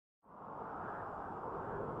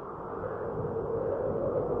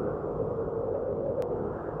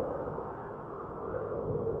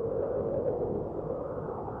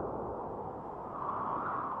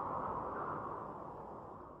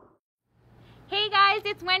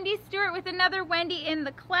guys, it's Wendy Stewart with another Wendy in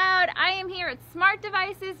the Cloud. I am here at Smart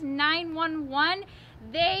Devices 911.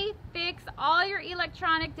 They fix all your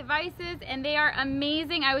electronic devices and they are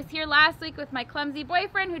amazing. I was here last week with my clumsy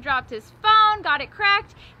boyfriend who dropped his phone, got it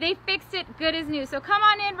cracked. They fixed it good as new. So come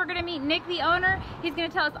on in, we're gonna meet Nick, the owner. He's gonna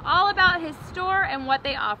tell us all about his store and what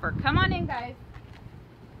they offer. Come on in, guys.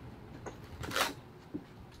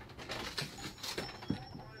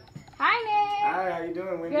 Hi, Nick. Hi, how you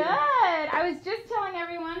doing, Wendy? Good. I was just telling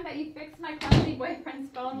everyone that you fixed my clumsy boyfriend's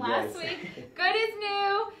phone last week. Good as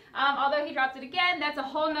new. Although he dropped it again, that's a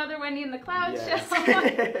whole nother Wendy in the Cloud show. So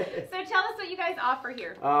tell us what you guys offer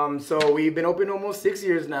here. So we've been open almost 6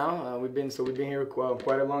 years now. We've been here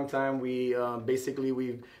quite a long time. We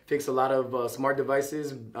we've fixed a lot of smart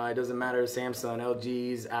devices. It doesn't matter, Samsung,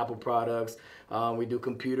 LGs, Apple products. We do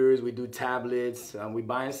computers, we do tablets. We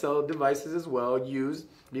buy and sell devices as well, used,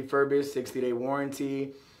 refurbished, 60-day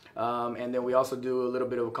warranty. And then we also do a little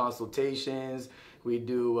bit of consultations. We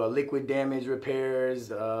do liquid damage repairs,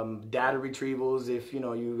 data retrievals. If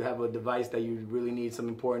you have a device that you really need some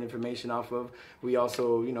important information off of, we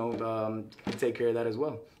also can take care of that as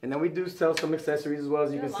well. And then we do sell some accessories as well,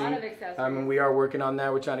 as you can see. A lot of accessories. We are working on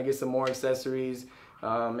that. We're trying to get some more accessories.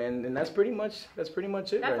 And that's pretty much it. That's right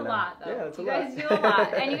now. a lot, though. Yeah, that's a lot. You guys do a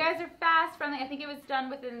lot, and you guys are fast, friendly. I think it was done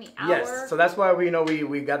within the hour. Yes, so that's why we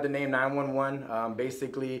got the name 911.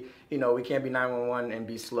 Basically, we can't be 911 and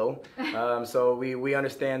be slow. So we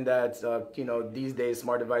understand that these days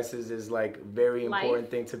smart devices is like very important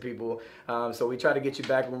thing to people. So we try to get you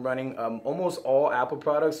back and running. Almost all Apple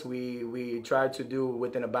products we try to do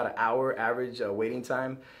within about an hour average waiting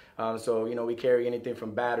time. So we carry anything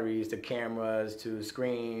from batteries to cameras to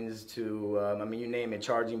screens to you name it,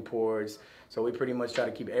 charging ports. So we pretty much try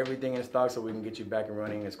to keep everything in stock so we can get you back and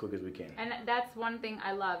running as quick as we can. And that's one thing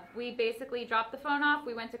I love. We basically dropped the phone off.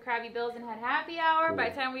 We went to Krabby Bill's and had happy hour. Cool. By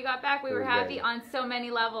the time we got back, we were happy on so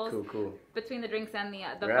many levels. Cool. Between the drinks and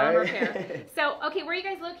the phone repair. So, okay, where are you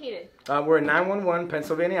guys located? We're at 911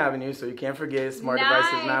 Pennsylvania Avenue, so you can't forget Smart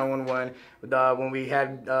Devices 911. When we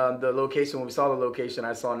had the location, when we saw the location,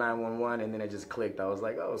 I saw 911, and then it just clicked. I was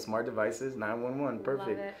like, oh, Smart Devices 911, perfect.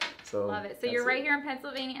 Love it. Love it. So you're right here on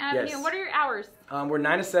Pennsylvania Avenue. Yes. What are your hours? We're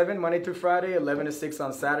 9 to 7 Monday through Friday, 11 to 6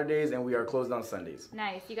 on Saturdays, and we are closed on Sundays.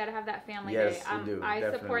 Nice. You got to have that family day. Yes, we do. I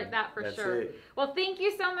support that for sure. It. Well, thank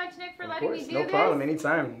you so much, Nick, for letting me do this. No problem.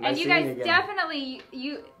 Anytime. And you guys definitely,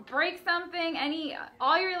 you break something,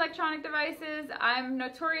 all your electronic devices. I'm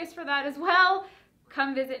notorious for that as well.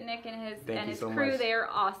 Come visit Nick and his crew. They are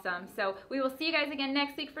awesome. So we will see you guys again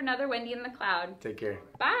next week for another Wendy in the Cloud. Take care.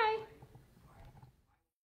 Bye.